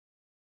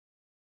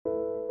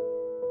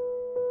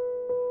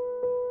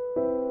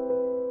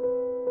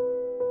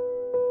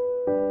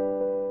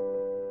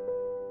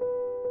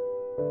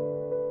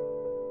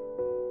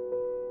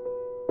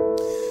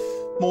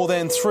More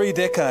than 3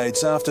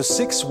 decades after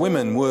 6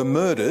 women were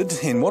murdered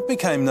in what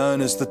became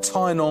known as the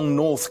Tynong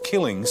North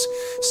killings,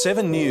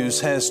 7 News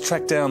has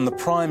tracked down the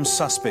prime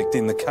suspect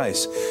in the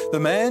case. The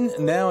man,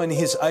 now in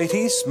his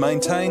 80s,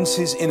 maintains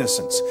his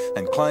innocence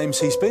and claims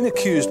he's been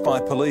accused by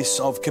police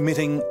of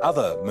committing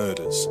other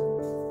murders.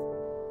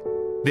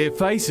 Their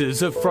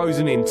faces are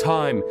frozen in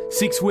time.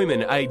 6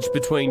 women aged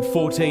between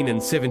 14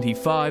 and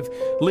 75,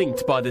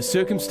 linked by the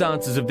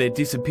circumstances of their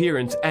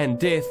disappearance and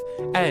death,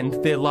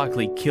 and their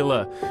likely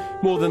killer.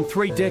 More than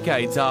 3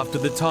 decades after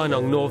the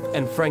Tynong North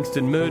and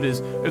Frankston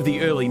murders of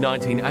the early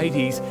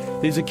 1980s,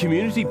 there's a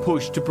community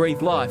push to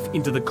breathe life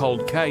into the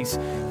cold case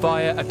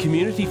via a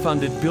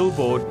community-funded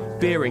billboard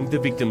bearing the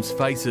victims'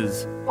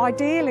 faces.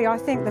 Ideally, I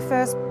think the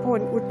first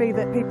point would be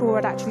that people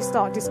would actually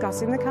start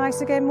discussing the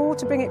case again more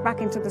to bring it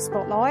back into the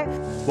spotlight.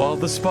 While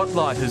the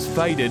spotlight has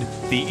faded,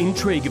 the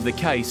intrigue of the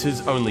case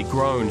has only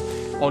grown.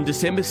 On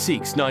December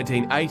 6,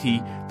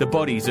 1980, the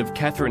bodies of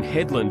Catherine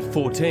Headland,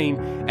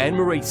 14,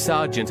 Anne-Marie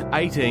Sargent,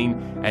 18,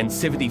 and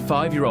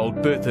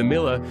 75-year-old Bertha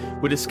Miller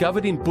were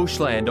discovered in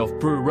bushland off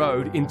Brew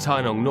Road in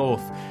Tynong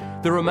North.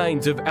 The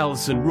remains of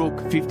Alison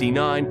Rook,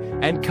 59,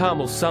 and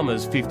Carmel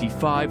Summers,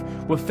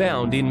 55, were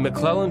found in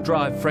McClellan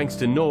Drive,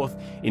 Frankston North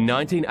in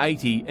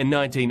 1980 and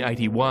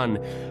 1981.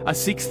 A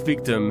 6th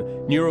victim,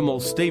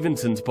 Nuramal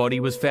Stevenson's body,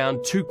 was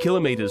found 2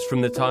 kilometres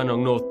from the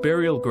Tynong North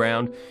burial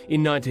ground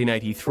in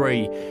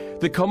 1983.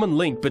 The common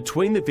link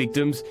between the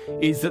victims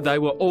is that they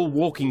were all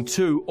walking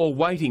to or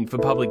waiting for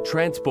public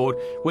transport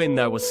when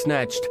they were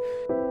snatched.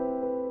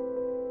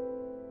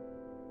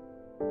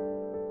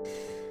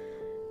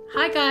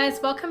 Hi guys,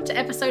 welcome to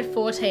episode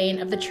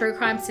 14 of the True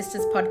Crime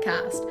Sisters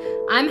podcast.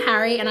 I'm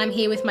Harry and I'm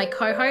here with my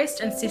co-host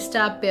and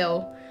sister,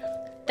 Bill.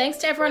 Thanks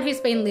to everyone who's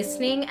been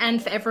listening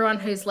and for everyone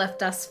who's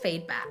left us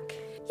feedback.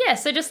 Yeah,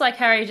 so just like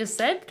Harry just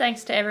said,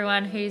 thanks to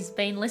everyone who's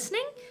been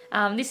listening.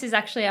 This is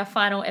actually our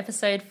final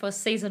episode for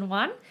season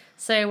 1,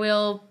 so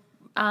we'll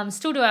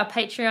still do our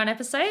Patreon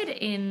episode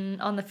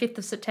on the 5th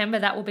of September.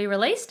 That will be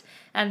released,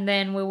 and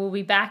then we will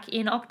be back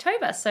in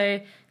October. So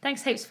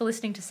thanks heaps for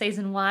listening to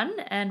season 1,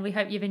 and we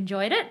hope you've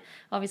enjoyed it.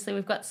 Obviously,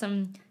 we've got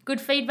some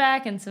good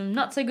feedback and some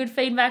not so good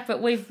feedback,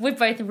 but we've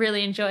both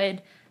really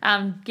enjoyed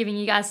giving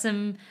you guys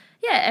some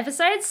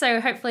episodes.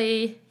 So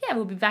hopefully,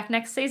 we'll be back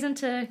next season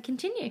to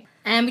continue.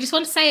 And we just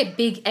want to say a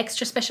big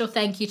extra special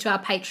thank you to our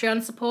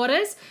Patreon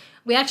supporters.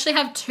 We actually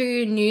have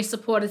 2 new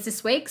supporters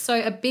this week,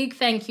 so a big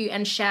thank you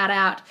and shout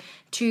out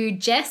to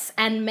Jess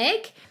and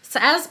Meg. So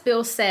as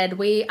Bill said,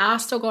 we are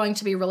still going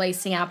to be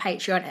releasing our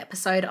Patreon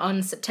episode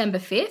on September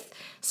 5th,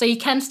 so you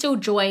can still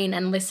join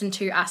and listen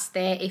to us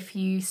there if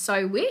you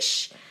so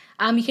wish.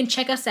 You can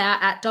check us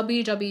out at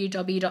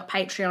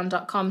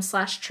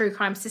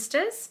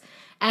www.patreon.com/truecrimesisters,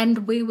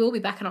 and we will be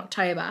back in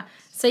October.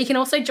 So you can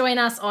also join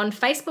us on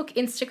Facebook,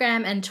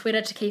 Instagram and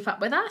Twitter to keep up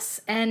with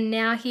us. And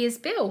now here's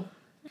Bill.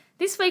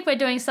 This week we're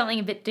doing something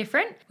a bit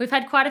different. We've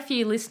had quite a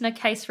few listener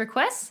case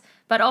requests,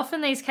 but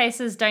often these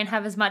cases don't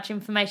have as much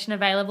information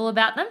available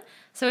about them,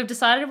 so we've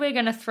decided we're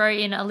going to throw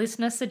in a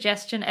listener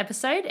suggestion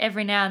episode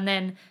every now and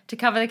then to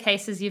cover the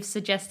cases you've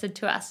suggested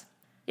to us.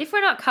 If we're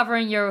not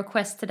covering your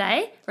request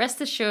today, rest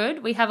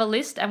assured we have a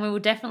list and we will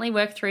definitely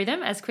work through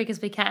them as quick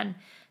as we can.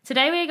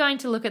 Today we are going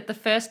to look at the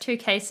first 2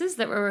 cases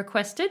that were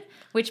requested,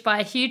 which by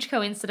a huge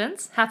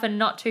coincidence happened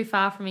not too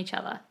far from each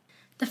other.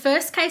 The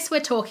first case we're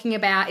talking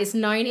about is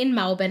known in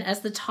Melbourne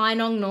as the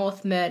Tynong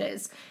North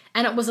murders,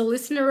 and it was a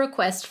listener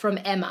request from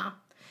Emma.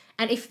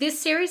 And if this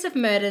series of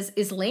murders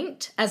is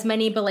linked, as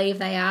many believe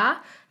they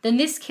are, then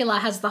this killer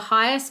has the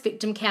highest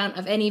victim count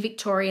of any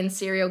Victorian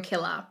serial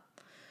killer.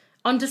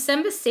 On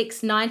December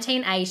 6,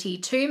 1980,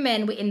 2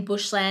 men were in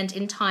bushland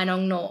in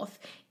Tynong North,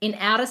 in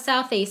outer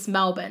southeast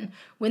Melbourne,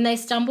 when they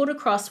stumbled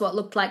across what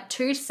looked like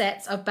 2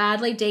 sets of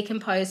badly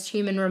decomposed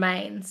human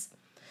remains.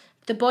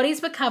 The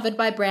bodies were covered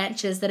by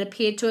branches that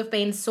appeared to have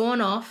been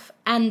sawn off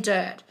and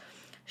dirt.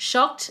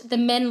 Shocked, the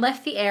men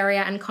left the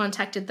area and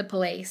contacted the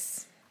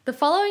police. The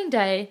following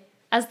day,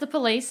 as the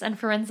police and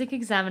forensic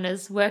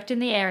examiners worked in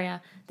the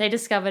area, they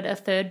discovered a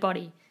 3rd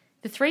body.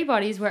 The 3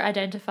 bodies were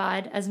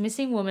identified as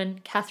missing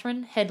woman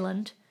Catherine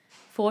Headland,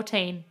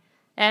 14,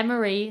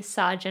 Anne-Marie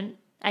Sargent,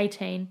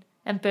 18,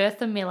 and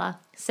Bertha Miller,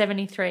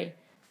 73.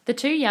 The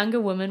 2 younger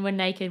women were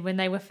naked when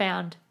they were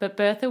found, but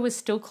Bertha was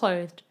still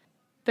clothed.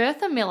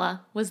 Bertha Miller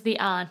was the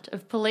aunt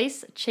of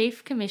Police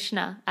Chief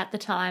Commissioner at the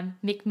time,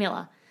 Mick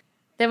Miller.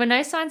 There were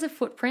no signs of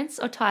footprints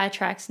or tyre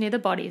tracks near the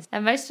bodies,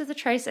 and most of the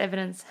trace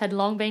evidence had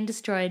long been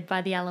destroyed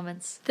by the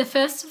elements. The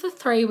first of the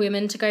 3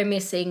 women to go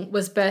missing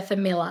was Bertha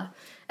Miller,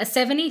 a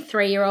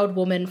 73-year-old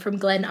woman from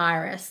Glen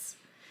Iris.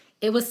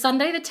 It was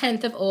Sunday the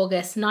 10th of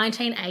August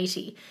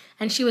 1980,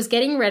 and she was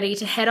getting ready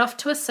to head off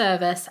to a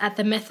service at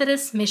the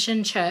Methodist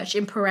Mission Church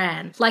in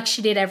Prahran, like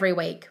she did every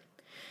week.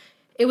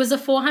 It was a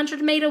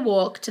 400-metre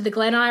walk to the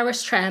Glen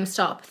Iris tram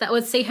stop that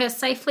would see her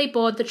safely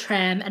board the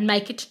tram and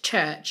make it to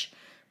church,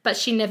 but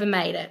she never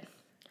made it.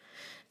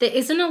 There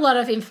isn't a lot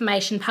of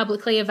information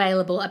publicly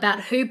available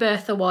about who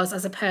Bertha was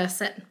as a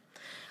person.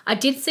 I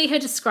did see her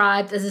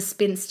described as a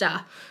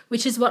spinster,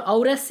 which is what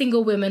older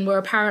single women were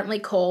apparently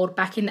called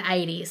back in the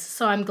 80s,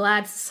 so I'm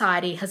glad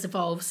society has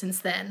evolved since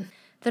then.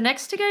 The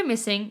next to go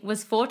missing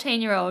was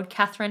 14-year-old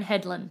Catherine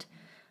Headland.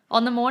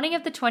 On the morning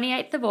of the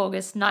 28th of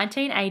August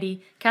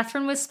 1980,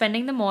 Catherine was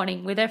spending the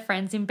morning with her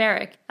friends in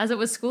Berwick, as it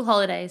was school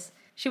holidays.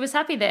 She was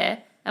happy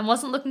there and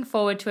wasn't looking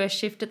forward to her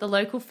shift at the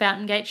local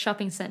Fountain Gate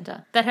shopping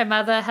centre that her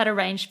mother had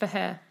arranged for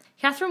her.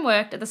 Catherine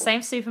worked at the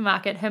same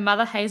supermarket her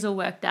mother Hazel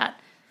worked at,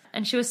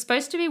 and she was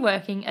supposed to be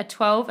working a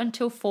 12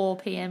 until 4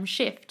 p.m.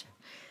 shift.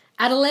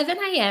 At 11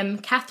 a.m,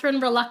 Catherine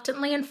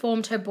reluctantly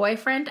informed her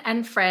boyfriend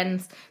and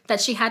friends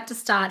that she had to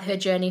start her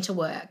journey to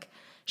work.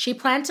 She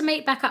planned to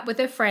meet back up with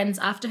her friends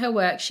after her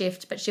work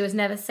shift, but she was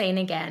never seen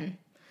again.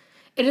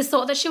 It is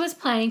thought that she was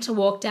planning to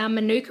walk down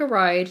Manuka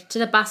Road to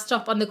the bus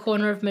stop on the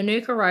corner of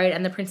Manuka Road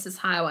and the Princes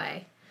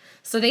Highway.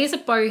 So these are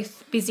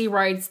both busy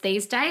roads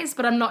these days,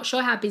 but I'm not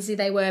sure how busy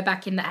they were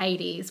back in the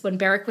 80s when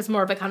Berwick was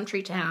more of a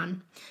country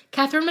town.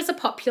 Catherine was a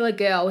popular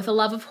girl with a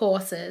love of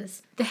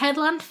horses. The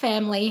Headland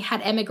family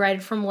had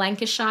emigrated from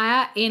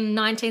Lancashire in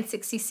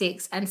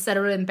 1966 and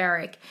settled in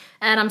Berwick,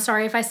 and I'm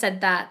sorry if I said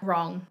that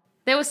wrong.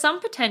 There was some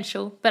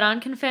potential but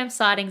unconfirmed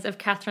sightings of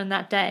Catherine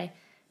that day.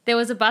 There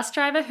was a bus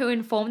driver who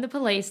informed the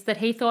police that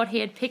he thought he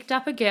had picked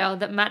up a girl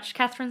that matched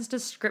Catherine's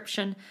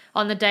description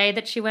on the day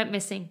that she went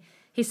missing.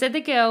 He said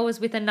the girl was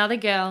with another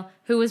girl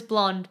who was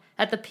blonde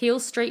at the Peel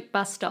Street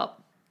bus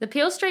stop. The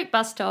Peel Street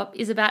bus stop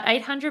is about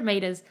 800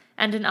 metres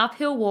and an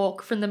uphill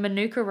walk from the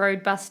Manuka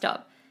Road bus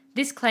stop.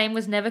 This claim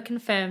was never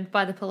confirmed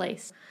by the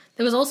police.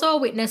 There was also a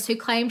witness who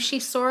claimed she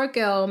saw a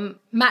girl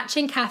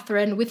matching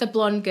Catherine with a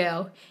blonde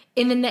girl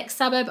in the next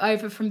suburb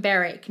over from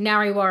Berwick,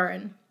 Narre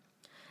Warren.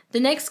 The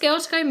next girl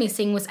to go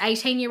missing was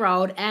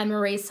 18-year-old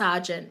Anne-Marie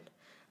Sargent.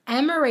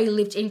 Anne-Marie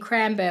lived in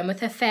Cranbourne with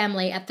her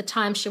family at the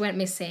time she went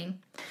missing.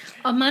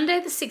 On Monday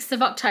the 6th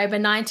of October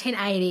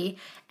 1980,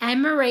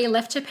 Anne-Marie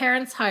left her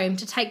parents' home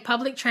to take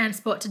public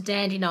transport to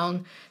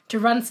Dandenong to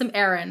run some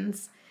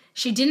errands.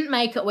 She didn't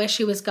make it where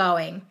she was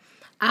going.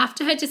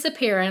 After her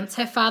disappearance,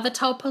 her father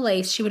told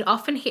police she would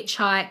often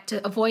hitchhike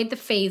to avoid the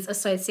fees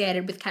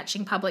associated with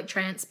catching public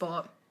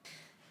transport.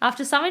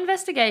 After some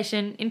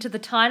investigation into the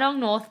Tynong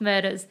North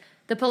murders,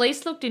 the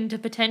police looked into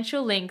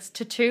potential links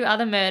to two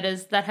other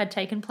murders that had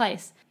taken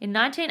place in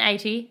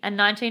 1980 and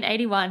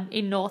 1981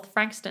 in North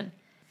Frankston.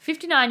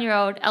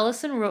 59-year-old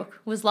Alison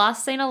Rook was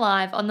last seen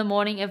alive on the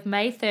morning of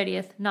May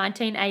 30th,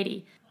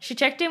 1980. She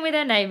checked in with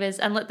her neighbours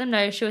and let them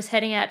know she was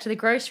heading out to the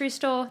grocery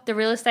store, the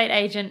real estate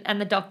agent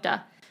and the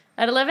doctor.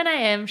 At 11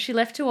 a.m, she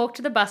left to walk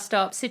to the bus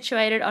stop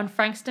situated on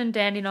Frankston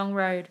Dandenong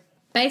Road.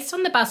 Based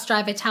on the bus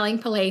driver telling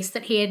police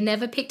that he had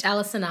never picked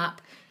Alison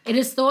up, it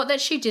is thought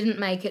that she didn't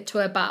make it to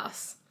her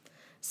bus.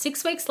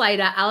 6 weeks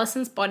later,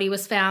 Alison's body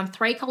was found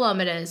 3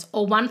 kilometres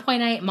or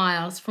 1.8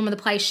 miles from the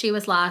place she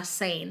was last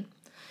seen.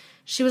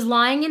 She was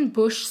lying in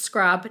bush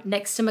scrub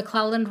next to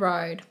McClelland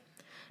Road.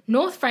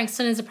 North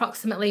Frankston is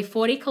approximately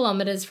 40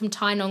 kilometres from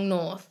Tynong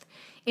North.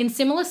 In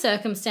similar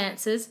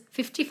circumstances,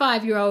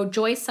 55-year-old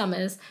Joy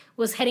Summers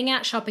was heading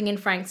out shopping in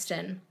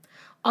Frankston.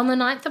 On the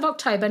 9th of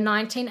October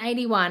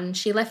 1981,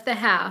 she left the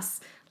house,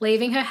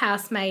 leaving her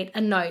housemate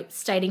a note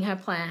stating her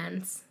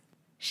plans.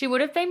 She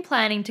would have been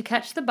planning to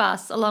catch the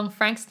bus along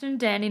Frankston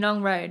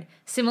Dandenong Road,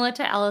 similar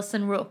to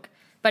Alison Rook,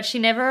 but she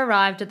never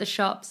arrived at the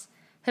shops.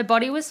 Her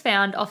body was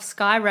found off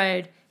Skye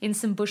Road in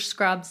some bush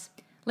scrubs.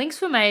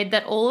 Links were made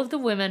that all of the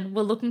women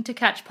were looking to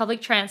catch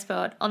public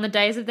transport on the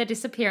days of their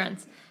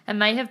disappearance and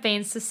may have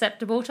been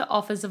susceptible to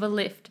offers of a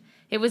lift.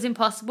 It was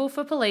impossible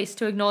for police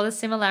to ignore the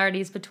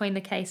similarities between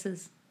the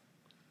cases.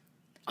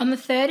 On the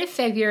 3rd of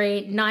February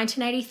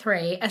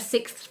 1983, a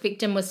 6th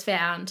victim was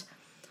found.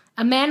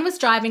 A man was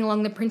driving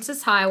along the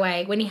Princes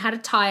Highway when he had a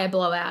tyre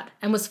blowout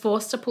and was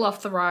forced to pull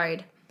off the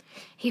road.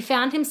 He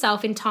found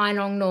himself in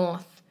Tynong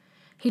North.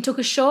 He took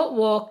a short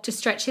walk to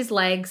stretch his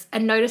legs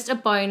and noticed a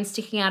bone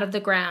sticking out of the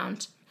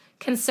ground.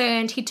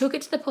 Concerned, he took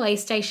it to the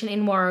police station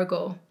in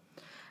Warragul.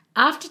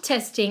 After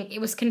testing, it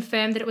was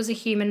confirmed that it was a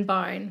human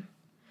bone.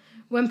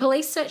 When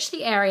police searched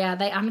the area,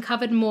 they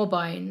uncovered more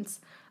bones.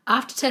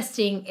 After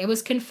testing, it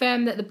was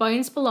confirmed that the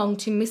bones belonged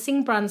to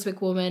missing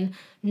Brunswick woman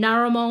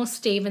Narumol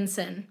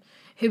Stevenson,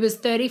 who was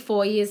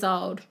 34 years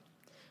old.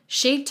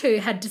 She too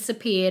had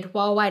disappeared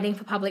while waiting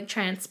for public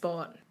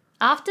transport.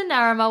 After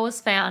Narumol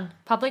was found,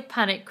 public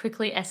panic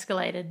quickly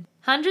escalated.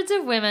 Hundreds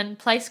of women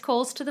placed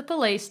calls to the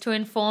police to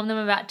inform them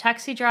about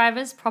taxi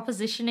drivers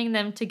propositioning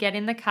them to get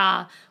in the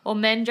car or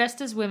men dressed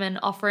as women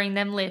offering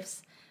them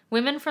lifts.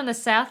 Women from the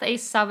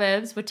southeast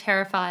suburbs were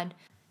terrified.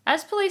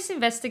 As police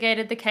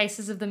investigated the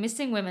cases of the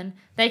missing women,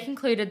 they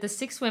concluded the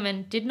 6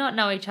 women did not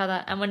know each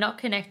other and were not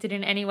connected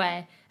in any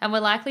way, and were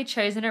likely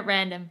chosen at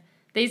random.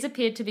 These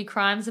appeared to be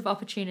crimes of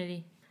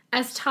opportunity.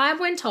 As time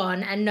went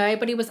on and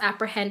nobody was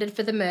apprehended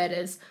for the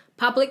murders,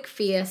 public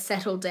fear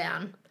settled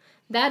down.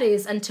 That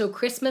is until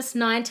Christmas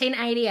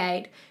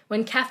 1988,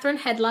 when Catherine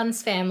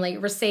Headland's family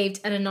received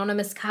an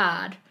anonymous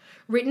card,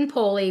 written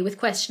poorly with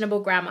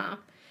questionable grammar.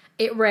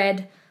 It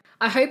read,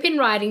 "I hope in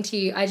writing to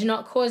you I do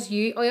not cause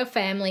you or your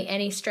family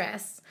any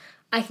stress.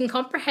 I can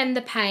comprehend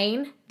the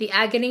pain, the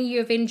agony you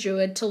have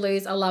endured to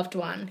lose a loved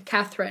one,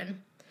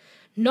 Catherine.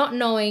 Not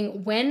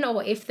knowing when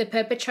or if the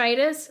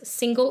perpetrators,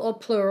 single or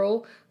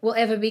plural, will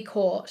ever be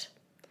caught.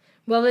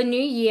 Well, the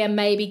new year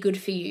may be good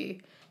for you.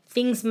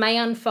 Things may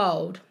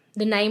unfold.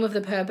 The name of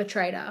the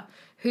perpetrator,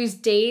 whose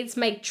deeds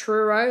make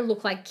Truro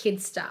look like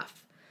kid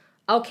stuff.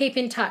 I'll keep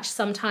in touch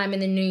sometime in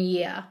the new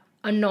year.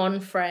 A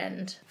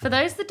non-friend. For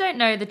those that don't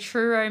know, the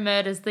Truro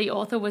murders the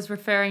author was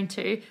referring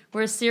to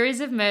were a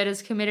series of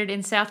murders committed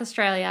in South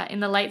Australia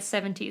in the late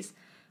 70s.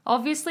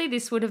 Obviously,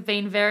 this would have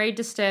been very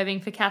disturbing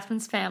for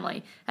Catherine's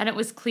family, and it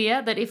was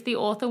clear that if the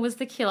author was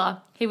the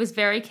killer, he was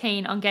very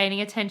keen on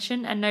gaining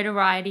attention and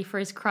notoriety for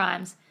his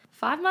crimes.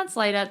 5 months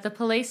later, the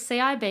police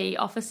CIB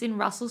office in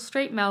Russell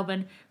Street,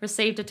 Melbourne,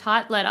 received a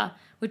typed letter,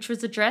 which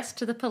was addressed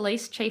to the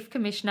police chief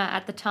commissioner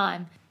at the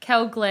time,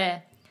 Kel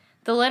Glare.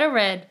 The letter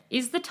read,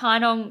 "Is the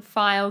Tynong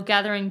file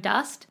gathering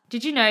dust?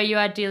 Did you know you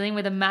are dealing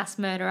with a mass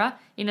murderer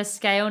in a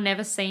scale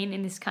never seen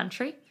in this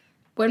country?"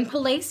 When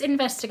police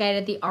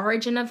investigated the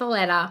origin of the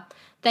letter,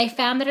 they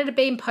found that it had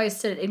been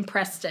posted in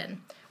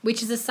Preston,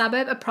 which is a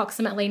suburb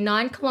approximately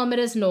 9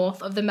 kilometres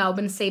north of the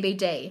Melbourne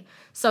CBD,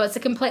 so it's a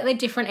completely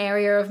different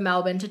area of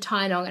Melbourne to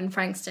Tynong and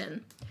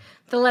Frankston.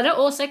 The letter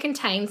also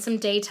contained some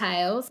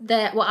details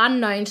that were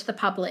unknown to the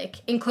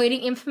public,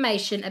 including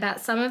information about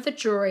some of the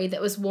jewellery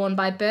that was worn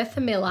by Bertha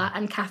Miller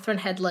and Catherine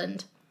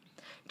Headland.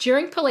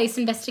 During police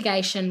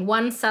investigation,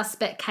 one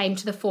suspect came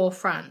to the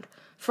forefront.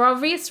 For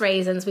obvious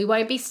reasons, we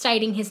won't be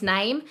stating his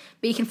name,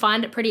 but you can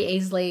find it pretty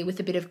easily with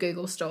a bit of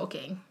Google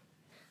stalking.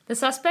 The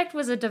suspect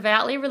was a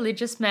devoutly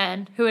religious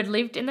man who had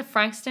lived in the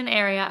Frankston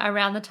area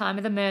around the time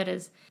of the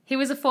murders. He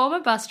was a former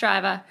bus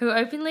driver who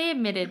openly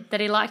admitted that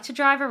he liked to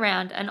drive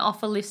around and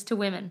offer lifts to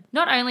women.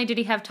 Not only did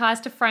he have ties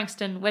to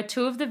Frankston, where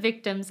 2 of the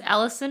victims,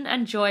 Alison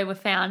and Joy, were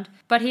found,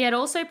 but he had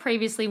also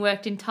previously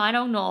worked in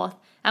Tynong North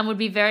and would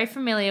be very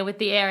familiar with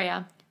the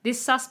area. This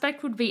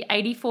suspect would be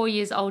 84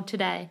 years old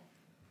today.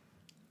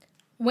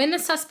 When the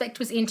suspect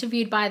was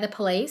interviewed by the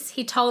police,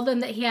 he told them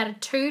that he had a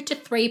 2 to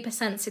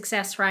 3%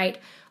 success rate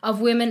of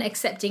women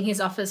accepting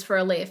his offers for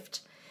a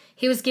lift.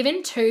 He was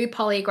given 2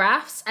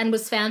 polygraphs and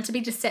was found to be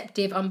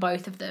deceptive on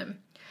both of them.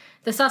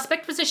 The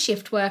suspect was a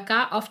shift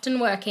worker, often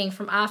working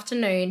from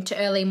afternoon to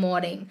early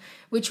morning,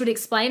 which would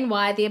explain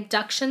why the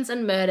abductions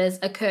and murders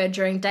occurred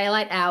during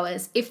daylight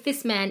hours if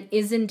this man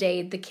is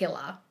indeed the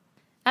killer.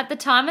 At the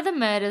time of the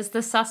murders,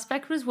 the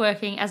suspect was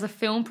working as a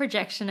film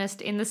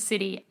projectionist in the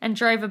city and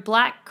drove a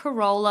black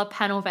Corolla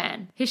panel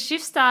van. His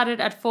shift started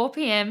at 4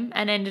 p.m.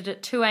 and ended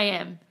at 2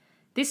 a.m.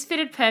 This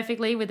fitted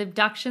perfectly with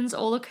abductions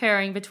all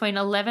occurring between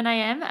 11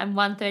 a.m. and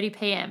 1:30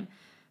 p.m.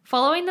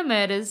 Following the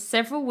murders,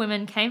 several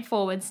women came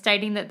forward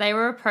stating that they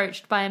were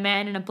approached by a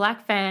man in a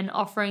black van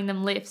offering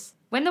them lifts.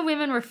 When the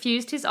women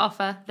refused his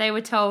offer, they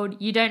were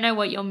told, "You don't know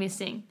what you're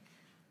missing."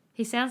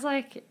 He sounds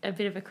like a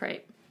bit of a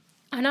creep.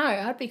 I know,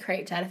 I'd be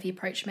creeped out if he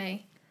approached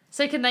me.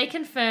 So can they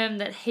confirm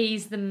that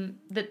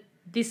that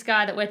this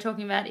guy that we're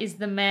talking about is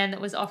the man that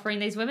was offering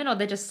these women, or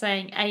they're just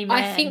saying a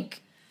man?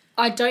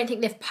 I don't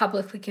think they've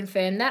publicly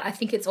confirmed that. I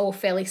think it's all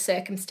fairly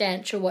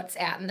circumstantial what's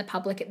out in the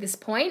public at this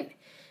point.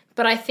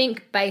 But I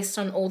think based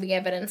on all the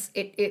evidence,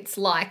 it's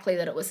likely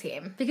that it was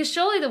him. Because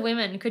surely the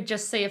women could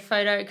just see a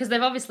photo, because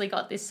they've obviously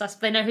got this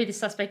they know who this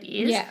suspect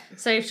is. Yeah.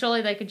 So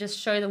surely they could just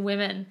show the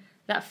women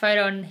that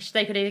photo and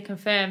they could either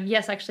confirm,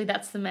 yes, actually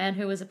that's the man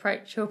who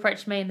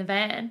approached me in the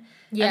van.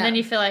 Yeah. And then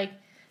you feel like,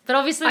 but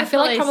obviously I feel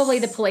like probably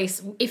the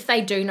police, if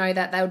they do know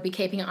that, they would be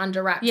keeping it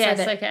under wraps so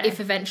that if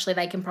eventually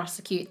they can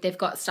prosecute, they've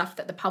got stuff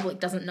that the public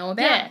doesn't know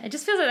about. Yeah, it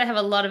just feels like they have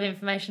a lot of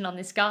information on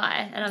this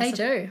guy. And they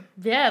do.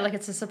 Yeah, like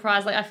it's a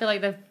surprise. Like I feel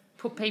like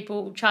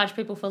they've charged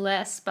people for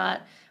less,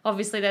 but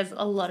obviously there's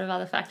a lot of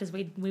other factors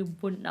we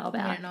wouldn't know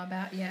about. We don't know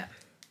about, yeah.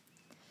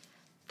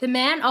 The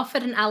man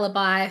offered an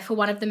alibi for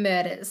one of the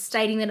murders,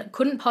 stating that it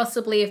couldn't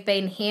possibly have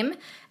been him,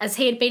 as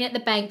he had been at the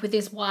bank with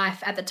his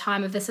wife at the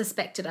time of the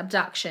suspected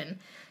abduction.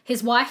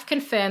 His wife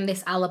confirmed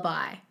this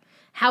alibi.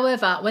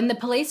 However, when the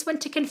police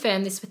went to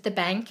confirm this with the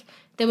bank,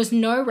 there was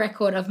no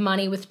record of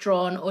money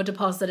withdrawn or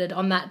deposited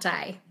on that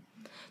day.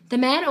 The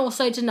man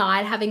also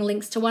denied having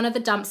links to one of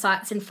the dump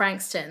sites in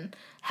Frankston.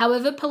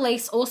 However,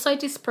 police also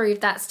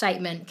disproved that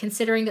statement,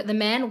 considering that the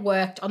man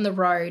worked on the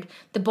road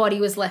the body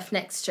was left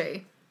next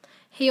to.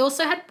 He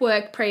also had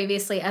worked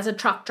previously as a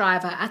truck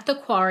driver at the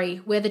quarry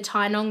where the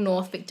Tynong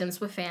North victims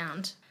were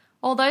found.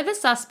 Although the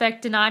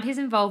suspect denied his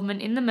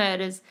involvement in the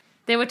murders,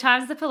 there were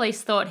times the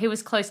police thought he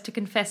was close to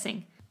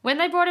confessing. When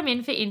they brought him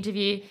in for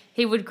interview,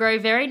 he would grow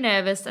very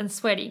nervous and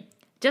sweaty.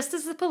 Just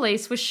as the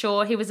police were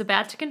sure he was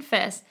about to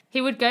confess,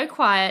 he would go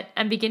quiet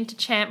and begin to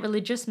chant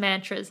religious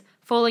mantras,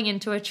 falling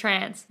into a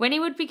trance. When he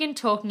would begin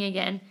talking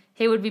again,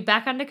 he would be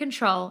back under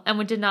control and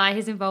would deny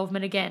his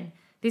involvement again.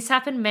 This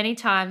happened many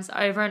times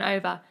over and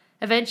over.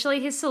 Eventually,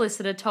 his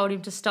solicitor told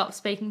him to stop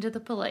speaking to the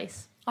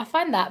police. I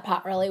find that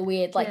part really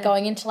weird,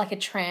 going into a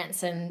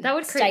trance and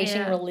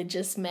stating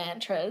religious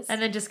mantras.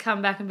 And then just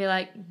come back and be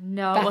like,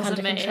 no, back it wasn't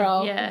under me.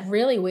 Control. Yeah.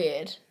 Really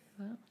weird.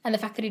 Well. And the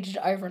fact that he did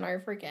it over and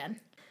over again.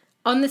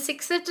 On the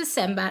 6th of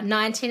December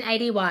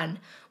 1981,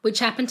 which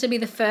happened to be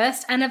the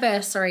first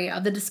anniversary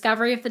of the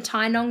discovery of the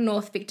Tynong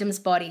North victims'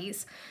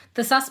 bodies,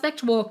 the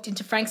suspect walked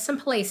into Frankston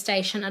Police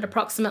Station at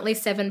approximately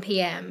 7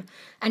 p.m.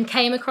 and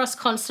came across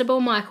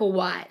Constable Michael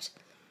White.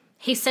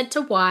 He said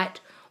to White,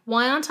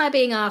 "Why aren't I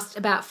being asked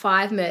about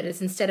 5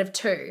 murders instead of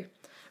 2?"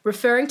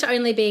 referring to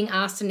only being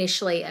asked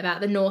initially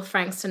about the North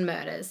Frankston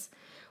murders.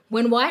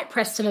 When White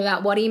pressed him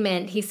about what he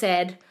meant, he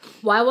said,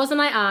 "Why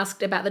wasn't I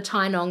asked about the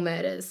Tynong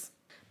murders?"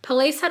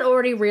 Police had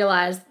already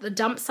realised that the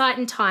dump site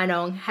in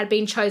Tynong had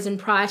been chosen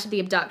prior to the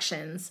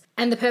abductions,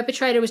 and the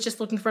perpetrator was just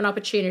looking for an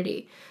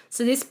opportunity,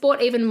 so this brought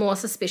even more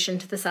suspicion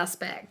to the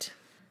suspect.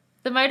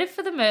 The motive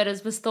for the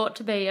murders was thought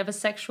to be of a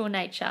sexual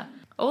nature.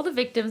 All the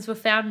victims were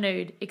found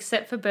nude,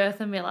 except for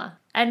Bertha Miller,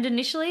 and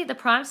initially the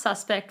prime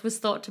suspect was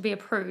thought to be a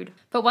prude.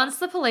 But once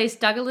the police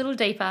dug a little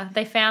deeper,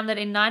 they found that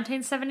in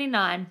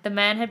 1979 the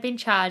man had been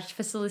charged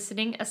for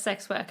soliciting a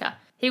sex worker.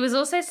 He was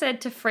also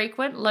said to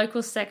frequent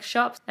local sex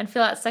shops and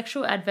fill out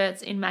sexual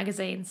adverts in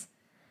magazines.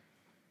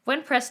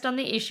 When pressed on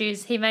the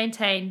issues, he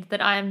maintained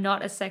that "I am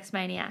not a sex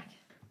maniac."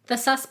 The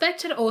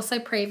suspect had also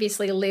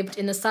previously lived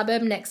in the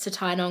suburb next to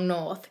Tynong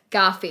North,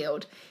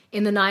 Garfield,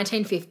 in the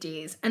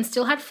 1950s and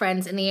still had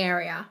friends in the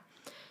area.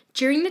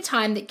 During the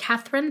time that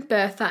Catherine,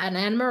 Bertha and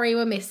Anne-Marie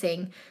were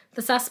missing,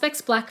 the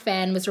suspect's black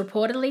van was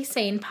reportedly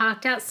seen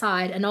parked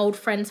outside an old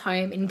friend's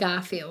home in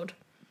Garfield.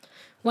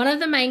 One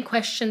of the main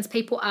questions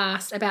people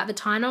asked about the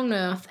Tynong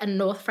North and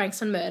North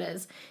Frankston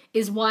murders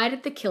is why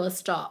did the killer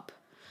stop?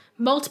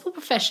 Multiple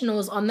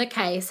professionals on the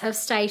case have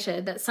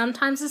stated that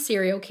sometimes a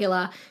serial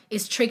killer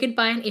is triggered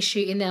by an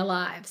issue in their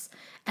lives,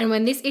 and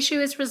when this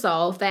issue is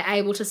resolved, they're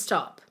able to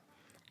stop.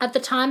 At the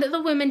time that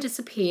the women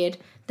disappeared,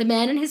 the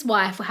man and his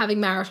wife were having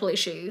marital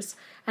issues,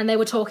 and they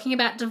were talking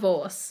about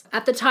divorce.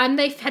 At the time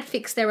they had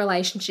fixed their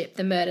relationship,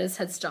 the murders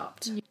had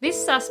stopped.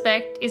 This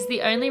suspect is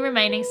the only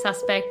remaining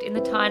suspect in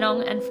the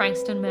Tynong and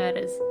Frankston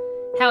murders.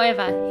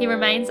 However, he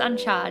remains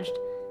uncharged.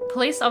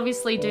 Police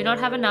obviously do not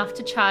have enough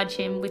to charge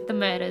him with the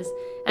murders,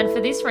 and for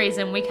this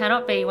reason we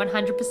cannot be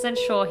 100%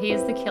 sure he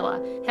is the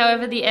killer.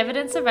 However, the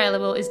evidence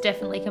available is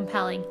definitely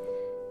compelling.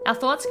 Our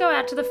thoughts go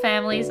out to the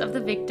families of the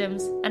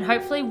victims, and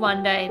hopefully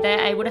one day they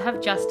are able to have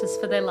justice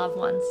for their loved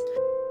ones.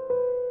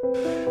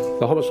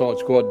 The Homicide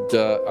Squad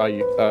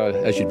are,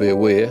 as you'd be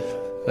aware,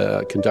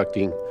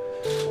 conducting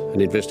an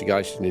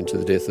investigation into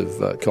the death of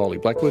Kylie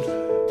Blackwood.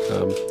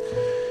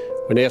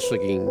 We're now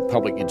seeking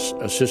public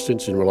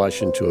assistance in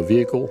relation to a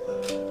vehicle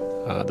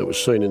that was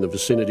seen in the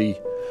vicinity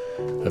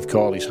of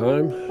Kylie's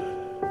home.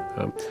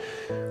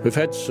 We've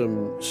had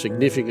some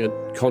significant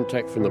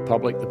contact from the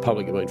public. The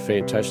public have been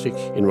fantastic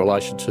in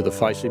relation to the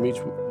face image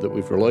that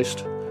we've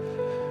released.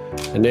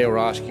 And now we're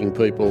asking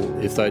people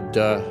if they'd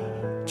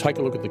take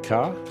a look at the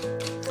car.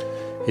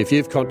 If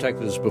you've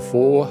contacted us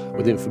before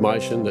with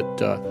information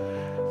that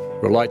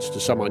relates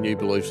to someone you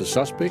believe is a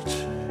suspect,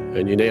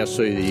 and you now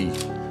see the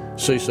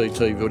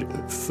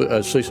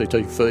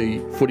CCTV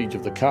footage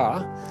of the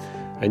car,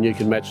 and you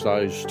can match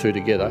those two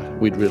together,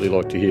 we'd really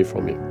like to hear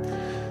from you.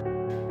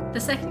 The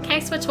second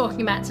case we're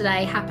talking about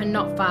today happened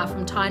not far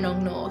from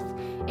Tynong North,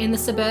 in the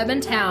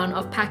suburban town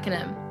of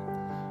Pakenham.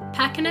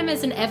 Pakenham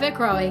is an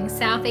ever-growing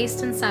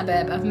southeastern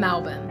suburb of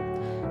Melbourne.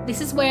 This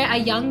is where a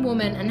young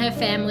woman and her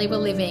family were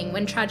living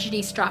when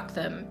tragedy struck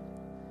them.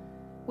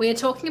 We are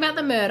talking about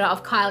the murder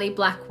of Kylie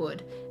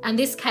Blackwood, and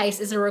this case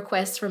is a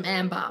request from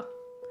Amber.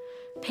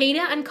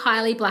 Peter and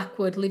Kylie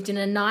Blackwood lived in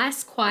a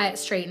nice, quiet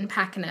street in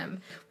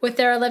Pakenham with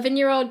their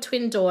 11-year-old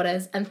twin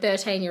daughters and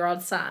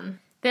 13-year-old son.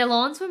 Their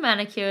lawns were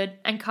manicured,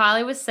 and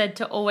Kylie was said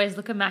to always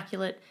look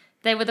immaculate.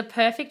 They were the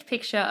perfect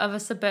picture of a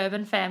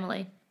suburban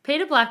family.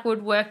 Peter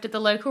Blackwood worked at the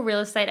local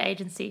real estate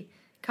agency.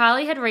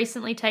 Kylie had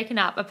recently taken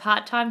up a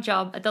part-time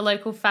job at the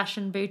local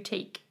fashion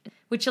boutique,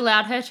 which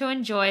allowed her to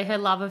enjoy her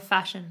love of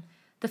fashion.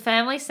 The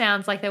family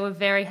sounds like they were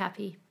very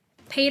happy.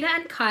 Peter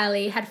and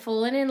Kylie had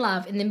fallen in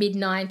love in the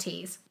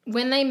mid-90s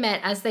when they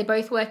met as they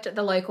both worked at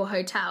the local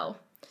hotel.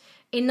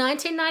 In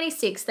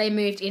 1996, they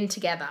moved in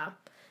together.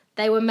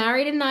 They were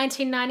married in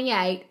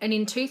 1998, and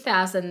in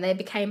 2000 they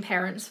became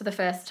parents for the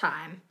first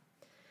time.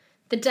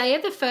 The day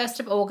of the 1st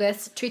of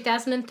August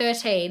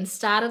 2013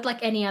 started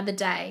like any other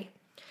day.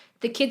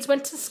 The kids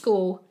went to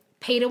school,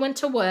 Peter went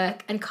to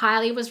work, and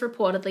Kylie was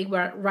reportedly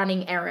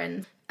running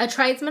errands. A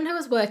tradesman who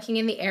was working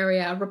in the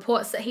area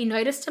reports that he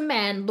noticed a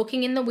man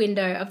looking in the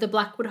window of the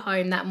Blackwood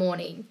home that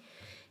morning.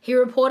 He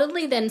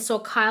reportedly then saw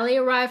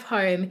Kylie arrive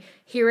home,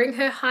 hearing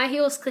her high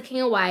heels clicking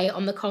away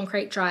on the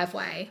concrete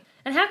driveway.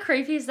 And how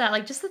creepy is that?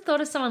 Like, just the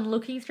thought of someone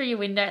looking through your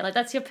window. Like,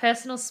 that's your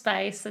personal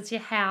space. That's your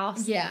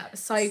house. Yeah,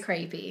 so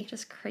creepy.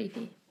 Just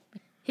creepy.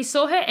 He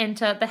saw her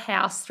enter the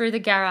house through the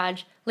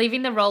garage,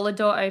 leaving the roller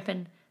door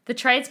open. The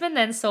tradesman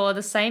then saw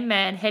the same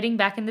man heading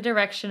back in the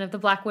direction of the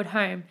Blackwood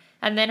home,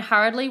 and then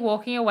hurriedly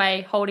walking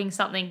away holding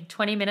something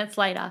 20 minutes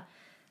later.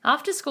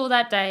 After school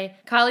that day,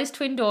 Kylie's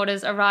twin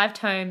daughters arrived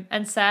home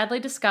and sadly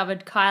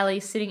discovered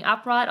Kylie sitting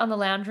upright on the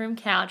lounge room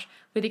couch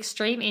with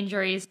extreme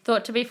injuries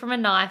thought to be from a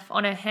knife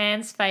on her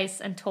hands, face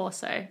and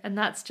torso. And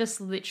that's just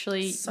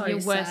literally your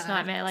worst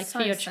nightmare, like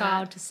for your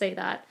child to see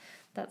that.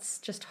 That's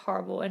just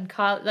horrible. And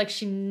Kylie, like,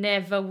 she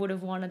never would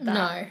have wanted that.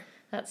 No.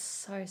 That's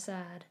so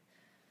sad.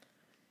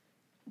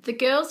 The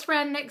girls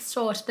ran next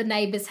door to the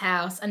neighbour's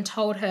house and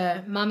told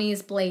her, "Mummy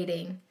is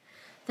bleeding."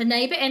 The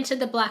neighbour entered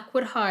the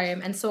Blackwood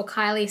home and saw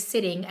Kylie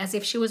sitting as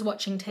if she was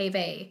watching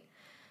TV.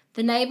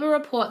 The neighbour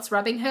reports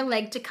rubbing her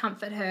leg to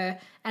comfort her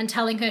and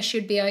telling her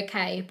she'd be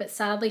okay, but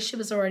sadly she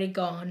was already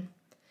gone.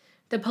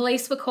 The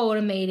police were called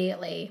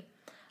immediately.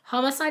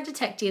 Homicide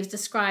detectives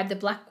described the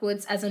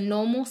Blackwoods as a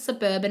normal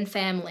suburban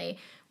family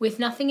with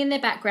nothing in their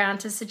background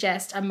to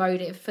suggest a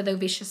motive for the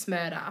vicious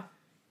murder.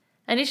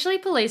 Initially,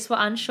 police were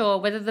unsure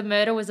whether the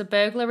murder was a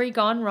burglary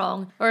gone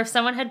wrong or if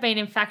someone had been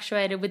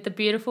infatuated with the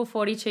beautiful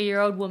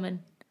 42-year-old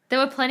woman. There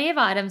were plenty of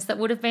items that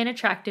would have been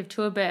attractive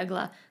to a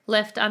burglar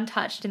left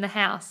untouched in the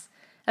house.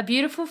 A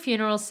beautiful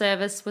funeral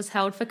service was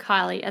held for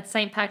Kylie at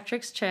St.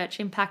 Patrick's Church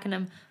in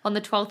Pakenham on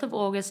the 12th of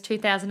August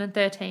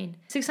 2013.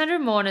 600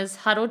 mourners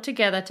huddled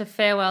together to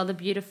farewell the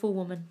beautiful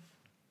woman.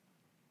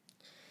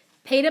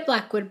 Peter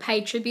Blackwood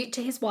paid tribute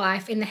to his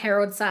wife in the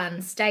Herald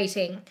Sun,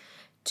 stating,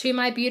 "To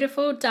my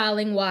beautiful,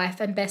 darling wife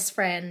and best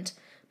friend,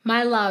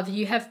 my love,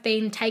 you have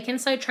been taken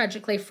so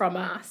tragically from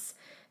us.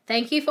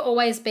 Thank you for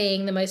always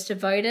being the most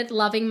devoted,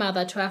 loving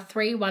mother to our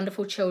 3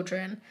 wonderful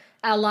children.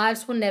 Our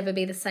lives will never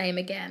be the same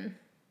again."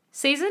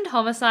 Seasoned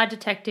homicide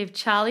detective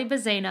Charlie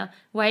Bazina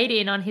weighed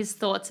in on his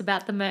thoughts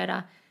about the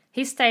murder.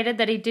 He stated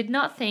that he did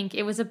not think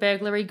it was a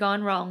burglary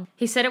gone wrong.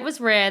 He said it was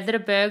rare that a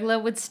burglar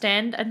would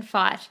stand and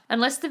fight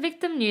unless the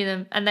victim knew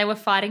them and they were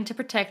fighting to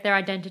protect their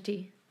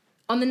identity.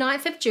 On the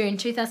 9th of June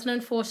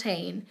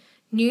 2014,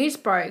 news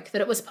broke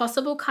that it was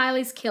possible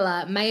Kylie's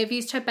killer may have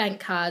used her bank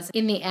cards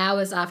in the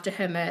hours after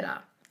her murder.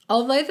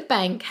 Although the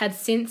bank had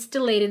since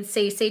deleted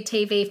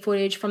CCTV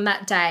footage from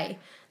that day,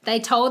 they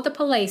told the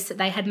police that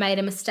they had made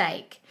a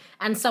mistake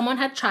and someone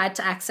had tried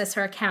to access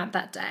her account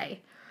that day.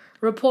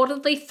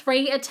 Reportedly,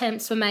 3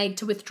 attempts were made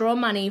to withdraw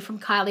money from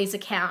Kylie's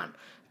account,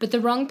 but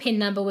the wrong PIN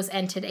number was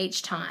entered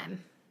each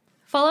time.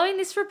 Following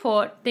this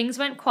report, things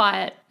went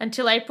quiet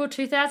until April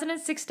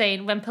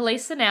 2016 when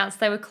police announced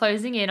they were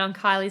closing in on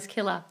Kylie's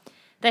killer.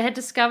 They had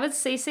discovered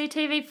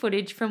CCTV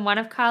footage from one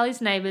of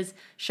Kylie's neighbours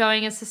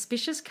showing a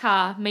suspicious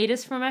car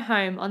metres from her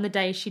home on the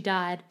day she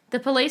died. The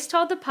police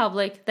told the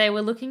public they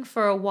were looking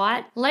for a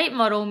white,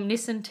 late-model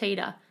Nissan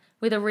Tiida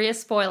with a rear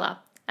spoiler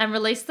and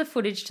released the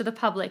footage to the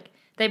public.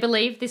 They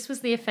believed this was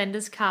the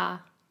offender's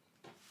car.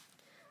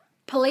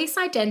 Police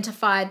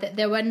identified that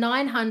there were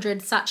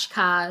 900 such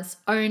cars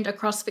owned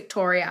across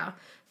Victoria,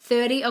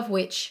 30 of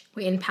which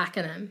were in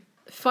Pakenham.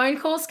 Phone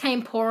calls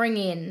came pouring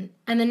in,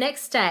 and the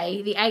next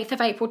day, the 8th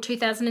of April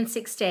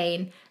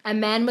 2016, a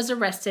man was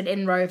arrested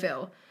in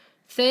Rowville,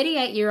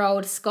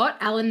 38-year-old Scott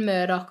Allen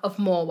Murdoch of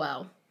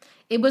Morwell.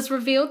 It was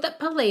revealed that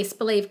police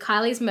believe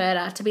Kylie's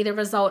murder to be the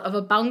result of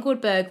a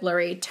bungled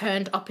burglary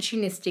turned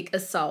opportunistic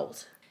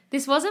assault.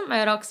 This wasn't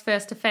Murdoch's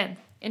first offence.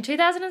 In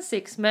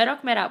 2006,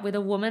 Murdoch met up with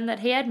a woman that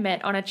he had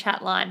met on a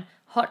chat line,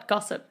 Hot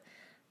Gossip.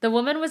 The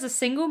woman was a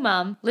single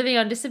mum living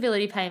on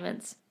disability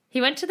payments. He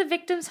went to the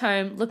victim's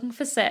home looking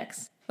for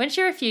sex. When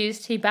she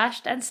refused, he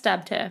bashed and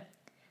stabbed her.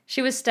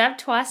 She was stabbed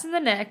twice in the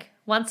neck,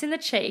 once in the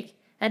cheek,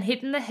 and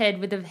hit in the head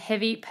with a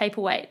heavy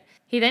paperweight.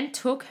 He then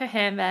took her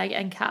handbag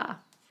and car.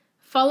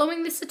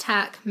 Following this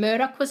attack,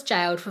 Murdoch was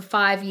jailed for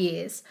 5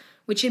 years,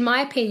 which in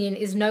my opinion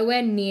is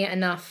nowhere near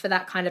enough for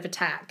that kind of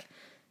attack.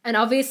 And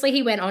obviously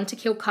he went on to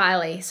kill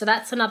Kylie, so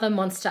that's another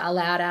monster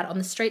allowed out on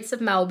the streets of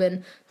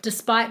Melbourne,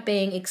 despite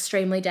being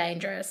extremely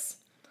dangerous.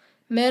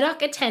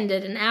 Murdoch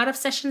attended an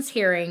out-of-sessions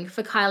hearing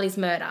for Kylie's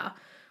murder,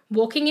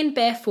 walking in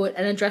barefoot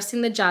and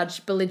addressing the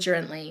judge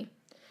belligerently.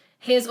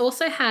 He has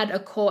also had a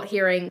court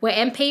hearing where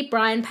MP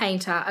Brian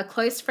Painter, a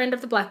close friend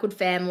of the Blackwood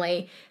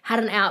family, had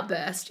an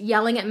outburst,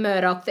 yelling at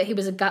Murdoch that he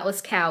was a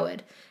gutless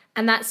coward,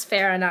 and that's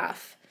fair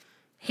enough.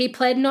 He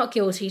pled not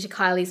guilty to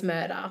Kylie's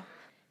murder.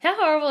 How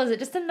horrible is it?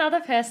 Just another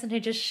person who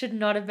just should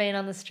not have been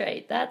on the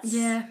street.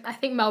 Yeah, I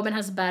think Melbourne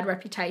has a bad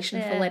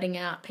reputation for letting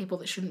out people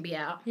that shouldn't be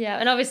out. Yeah,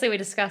 and obviously we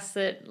discussed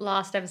it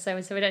last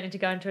episode, so we don't need to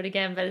go into it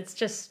again, but it's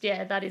just,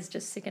 that is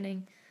just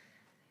sickening.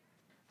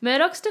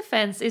 Murdoch's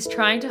defence is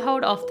trying to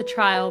hold off the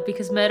trial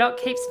because Murdoch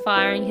keeps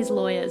firing his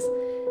lawyers.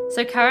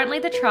 So currently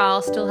the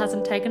trial still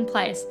hasn't taken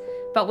place,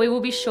 but we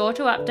will be sure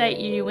to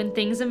update you when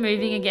things are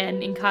moving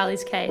again in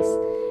Kylie's case.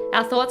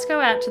 Our thoughts go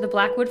out to the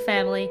Blackwood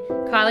family.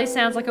 Kylie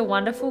sounds like a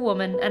wonderful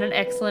woman and an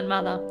excellent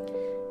mother.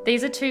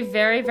 These are 2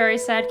 very, very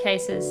sad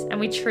cases, and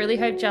we truly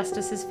hope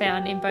justice is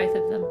found in both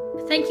of them.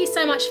 Thank you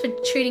so much for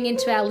tuning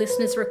into our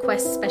listeners'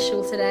 request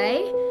special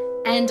today,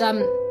 and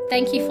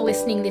thank you for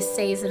listening this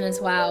season as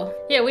well.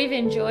 Yeah, we've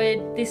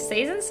enjoyed this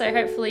season, so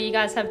hopefully you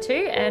guys have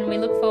too, and we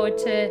look forward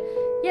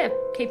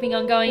to keeping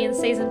on going in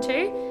season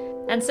 2.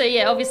 And so,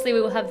 obviously we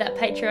will have that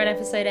Patreon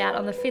episode out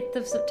on the 5th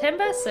of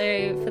September.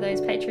 So for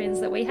those Patreons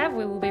that we have,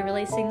 we will be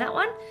releasing that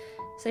one.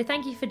 So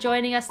thank you for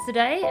joining us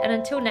today. And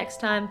until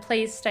next time,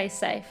 please stay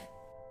safe.